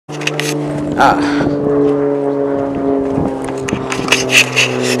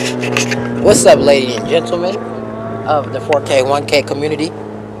What's up, ladies and gentlemen of the 4K 1K community?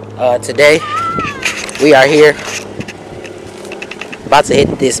 Today we are here about to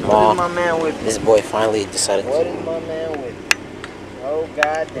hit this mall. What is my man with? This boy finally decided. What is my man with? Oh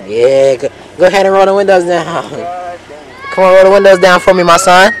god damn. Yeah, go ahead and roll the windows down. God damn. Come on, roll the windows down for me, my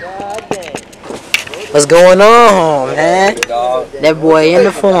son. God damn. What's going on, man? That boy in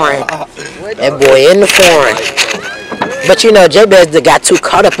the foreign. That boy in the foreign. But you know, J-Bez got too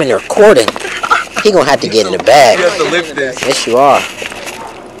caught up in the recording. He gonna have to get in the bag. You have to lift this. Yes, you are.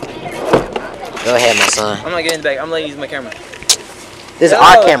 Go ahead, my son. I'm not getting in the bag. I'm letting you use my camera. This is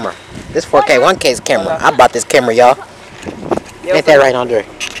our camera. This 4K 1K's camera. I bought this camera, y'all. Ain't that right, Andre?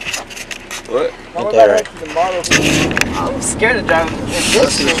 What? Ain't that right? I'm scared to drive.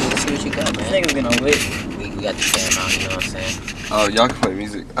 Let's see what you got, man. This nigga's gonna wait. We got the camera on, you know what I'm saying? Oh, y'all can play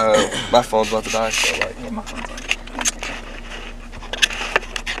music. My phone's about to die, so like. Yeah, my phone's on.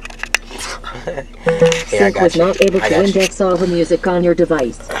 Here, I got was you. not able I to got you. index all the music on your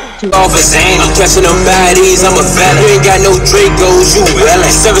device. Off a Zane, I'm catching them baddies, I'm a fella. You ain't got no Dracos, you wellin'.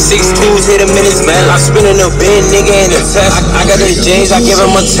 762s hit him in his belly. I'm spinning a bin, nigga, in the test. I got the J's, I give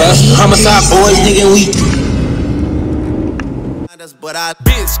him a test. Homicide boys, nigga, we. But I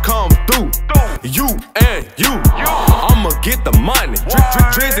bitch come through, you and you. I'ma get the money,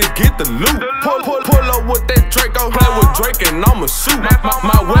 Drizzy get the loot. Pull up with that Draco, play with Drake and I'ma shoot.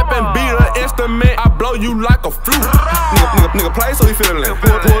 My weapon be the instrument, I blow you like a flute. Nigga play so he feelin' it.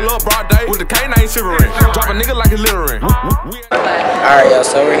 Pull up broad day with the K9 shivering. Drop a nigga like he's littering. Alright, y'all,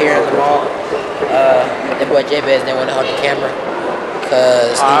 so we're here at the mall. That boy J-Bez didn't want to hold the camera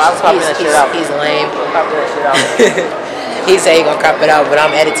because he's lame. He said he gonna crop it out, but I'm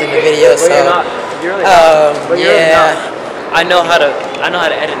editing the video, so You're not. You're really not. But you're really yeah. not. I know how to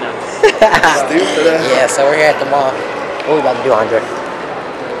edit now. Yeah, so we're here at the mall. What we about to do, Andre?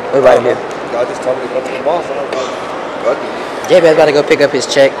 What we about to do? God just told me to go to the mall, so I'm like, J-Bez about to go pick up his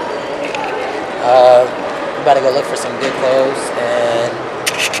check. We about to go look for some good clothes, and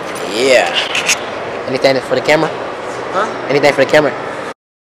yeah. Anything for the camera? Huh? Anything for the camera?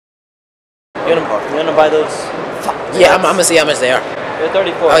 You wanna buy those? Yeah, I'm gonna see how much they are. They're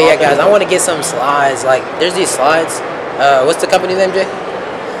 34. Oh yeah, guys, I want to get some slides. Like, there's these slides. What's the company name, Jay?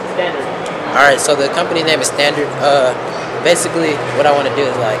 Standard. All right, so the company name is Standard. Basically, what I want to do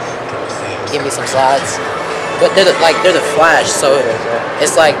is like give me some slides, but they're the flash. So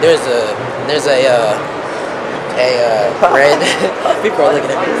it's like there's a red. People are looking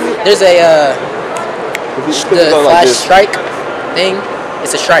at me. There's a the flash strike thing.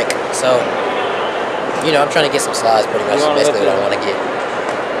 It's a strike. So. You know, I'm trying to get some slides pretty much. Basically what I want to get.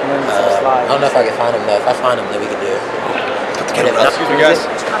 I don't know if I can find them though. If I find them, then we can do it. excuse me, guys.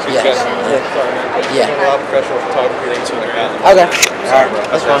 Yeah. Yeah. Professional photography. Okay. Alright,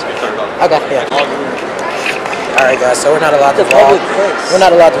 that's fine. Okay, yeah. Alright, guys, so we're not allowed to vlog. We're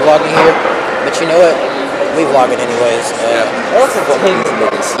not allowed to vlog in here. But you know what? We vlogging anyways.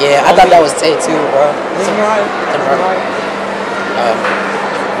 Yeah, I thought that was Tay too, bro.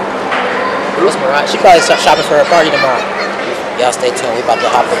 What's Mariah? She probably shopping for her party tomorrow. Y'all stay tuned. We about to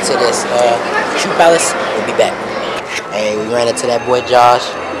hop into this Shoe Palace. We'll be back. Hey, we ran into that boy Josh.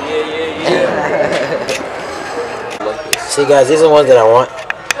 Yeah. See, guys, these are the ones that I want.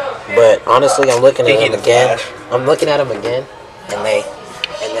 But honestly, I'm looking at them again. I'm looking at them again, and they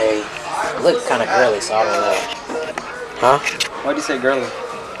look kind of girly. So I don't know. Huh? Why'd you say girly?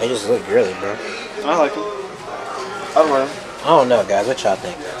 They just look girly, bro. I like them. I'd wear them. I don't know, guys. What y'all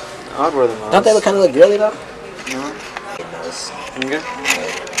think? I'd wear them. Don't they kind of look girly though? No. Okay.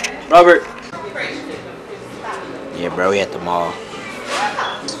 Robert. Yeah, bro, we at the mall.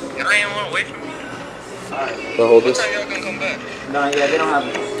 Can I ain't one away from me? Alright. Go hold this. What time y'all gonna come back? No, yeah, they don't have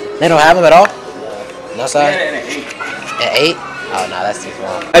them. They don't have them at all? No Yeah, side? at 8. At 8? Oh, no, that's too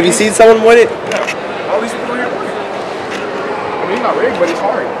small. Have you seen someone with it? All these people here want it. I mean, it's not rigged, but it's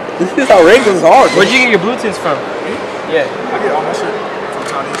hard. This is how rigged is hard. Where'd you get your Bluetooths from? Me? Yeah. I get all my shit from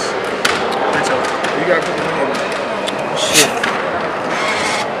Chinese. Retail. You gotta put the money in. Shit.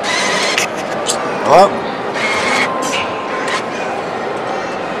 Well.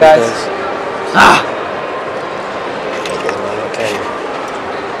 Guys. Ah! Okay.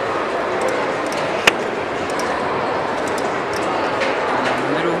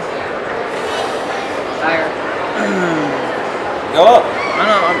 Middle. Fire. Go up. I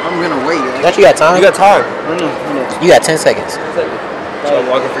know, I'm gonna wait. Don't you got time? You got time. I know. You got 10 seconds. So I'm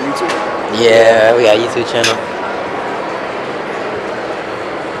walking for YouTube. Yeah, we got a YouTube channel.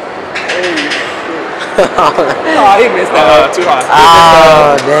 Oh, he missed that. Too high.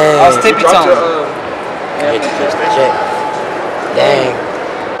 Oh, dang. That's tippy Dropped tone. your, Dang.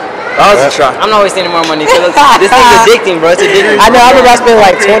 that was a try. I'm not wasting any more money. Cause this thing's addicting, bro. It's addicting. I know. I remember I spent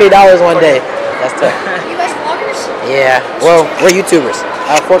like $20 one day. That's tough. You guys vloggers? Yeah. Well, we're YouTubers.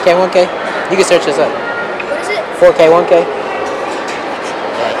 4K, 1K. You can search us up. What is it? 4K, 1K.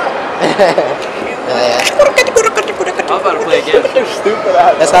 I'm about to play again.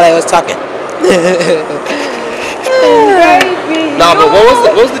 That's how they was talking. Nah, but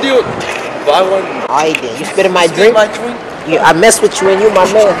what was the deal? Buy one. Alright then, you spit in my drink. My drink. I mess with you and you my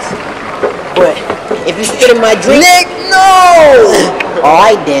mans. But if you spit in my drink, Nick, no.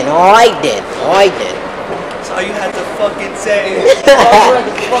 Alright then. That's all you had to fucking say.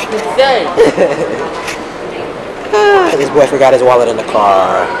 This boy forgot his wallet in the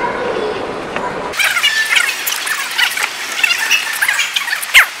car.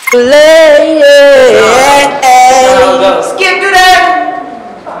 Skip to that.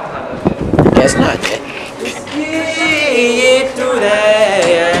 Guess not, Jay. Skip through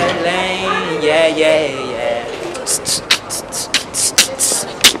that lane. Yeah.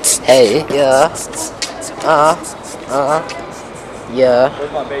 Hey, yeah. Yeah.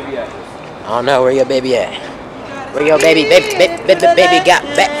 Where's my baby at? I don't know where your baby at. Where your baby got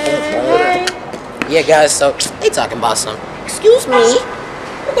back? Yeah, guys. So they talking about some. Excuse me.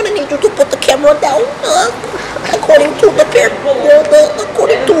 I'm gonna need you to put the camera down. According to the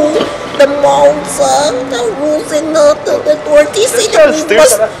according to the malls, the rules and the authorities say that we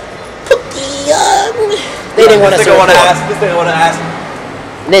must put the. They didn't want to. This nigga wanna ask.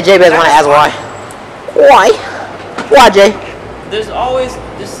 Then Jay-Bez wanna ask why. Why? Why, Jay? You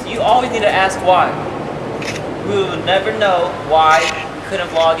always need to ask why. We will never know why we couldn't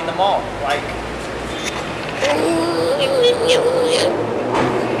vlog in the mall. Like,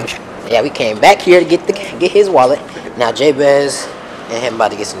 yeah, we came back here to get his wallet. Now Jay-Bez and him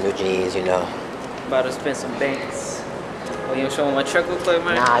about to get some new jeans, you know. about to spend some banks. Oh, you don't show me my truck look like,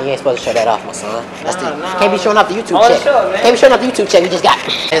 man? Nah, you ain't supposed to show that off, my son. That's Nah. can't be showing off the YouTube I wanna check. show it, man. Can't be showing off the YouTube check we just got.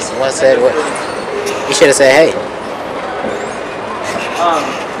 One said what? You should have said, hey.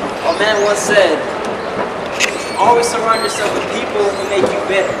 A man once said, always surround yourself with people who make you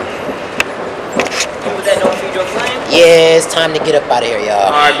better. People that don't feed your flame. Yeah, it's time to get up out of here,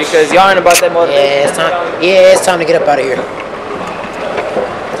 y'all. Alright, because y'all ain't about that motivation. Yeah, it's time to get up out of here.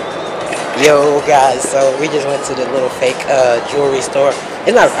 Yo, guys, so we just went to the little fake jewelry store.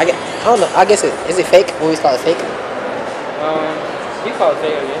 It's not. I don't know. I guess is it fake? We always call it fake. You call it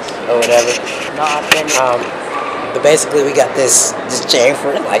fake, I guess. Or whatever. Nah, I can't. But basically, we got this chain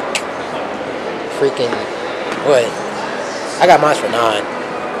for like freaking what? I got mine for $9,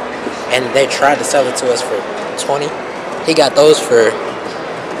 and they tried to sell it to us for $20. He got those for.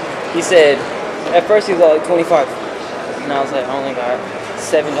 He said, at first he was like 25. And I was like, I only got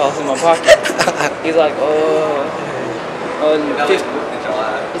 $7 in my pocket. He's like,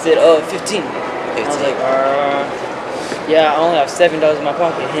 he said, 15. I was like, yeah, I only have $7 in my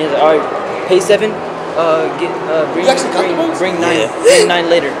pocket. And he's like, alright, pay 7. Bring 9. Yeah. Bring 9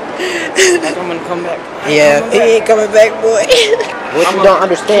 later. Like, I'm gonna come back. Yeah, he ain't coming back, boy. What you don't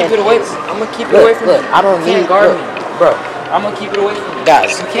understand? Keep it away. I'm gonna keep it away from Look, you. I don't You need can't guard me. bro. I'm gonna keep it away from you.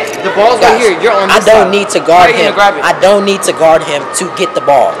 Guys, You can't. The ball's right here. You're on I this don't side. need to guard How are you him. gonna grab it? I don't need to guard him to get the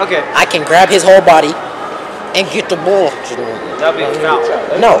ball. Okay. I can grab his whole body and get the ball. That'll be a foul.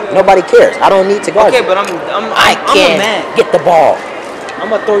 No, nobody cares. I don't need to guard Okay, him. but I'm I a can man. get the ball, I'm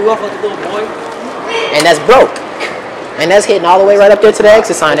gonna throw you off like a little boy. and that's broke, and that's hitting all the way right up there to the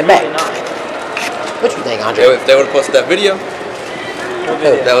exit sign and back. Really not. What you think, Andre? If they would have posted that video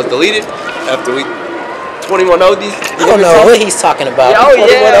that was deleted after we 21 ODs. I don't know what he's talking about. Yeah, oh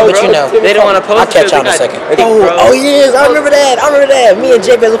yeah, but bro. you know, They don't want to post. I'll catch y'all in a second. Oh yes, I remember that. Me and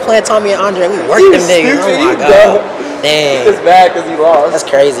Jay-Bez were playing Tommy and Andre. We worked them niggas. Oh my god. Dang. It's bad because he lost. That's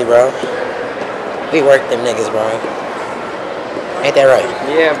crazy, bro. We worked them niggas, bro. Ain't that right?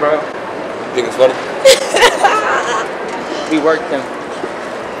 Yeah, bro. You think it's funny? We worked them.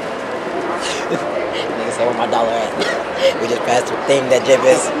 Niggas said, where my dollar at? We just passed the thing that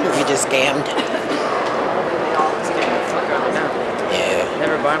Jay-Bez, we just scammed. Yeah.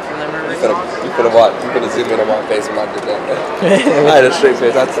 Never buy from them or You could have zoomed in on my face when I did that. I had a straight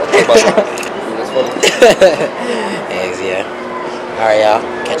face. That's funny. Eggs, yeah. Alright, y'all.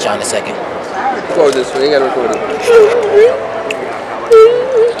 Catch y'all in a second. Record this. We ain't gotta record it.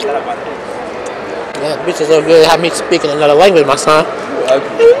 Yeah, bitch is so good. Have me speaking another language, my son.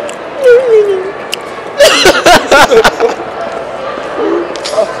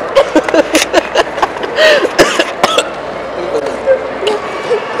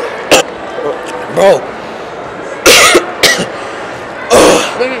 Bro.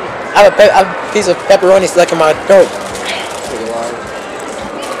 I have a piece of pepperoni stuck in my throat.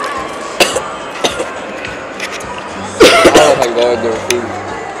 I don't know if I can go in there with food.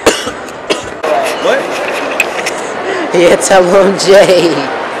 What? Yeah, tell him Jay.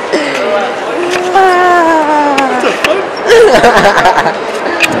 What the fuck?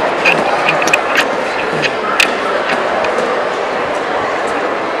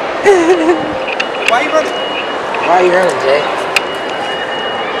 Why you running? Why are you running, Jay?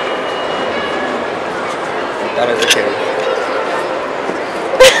 That is okay.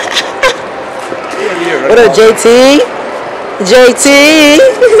 What up, JT? JT?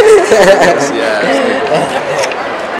 Yes, yeah.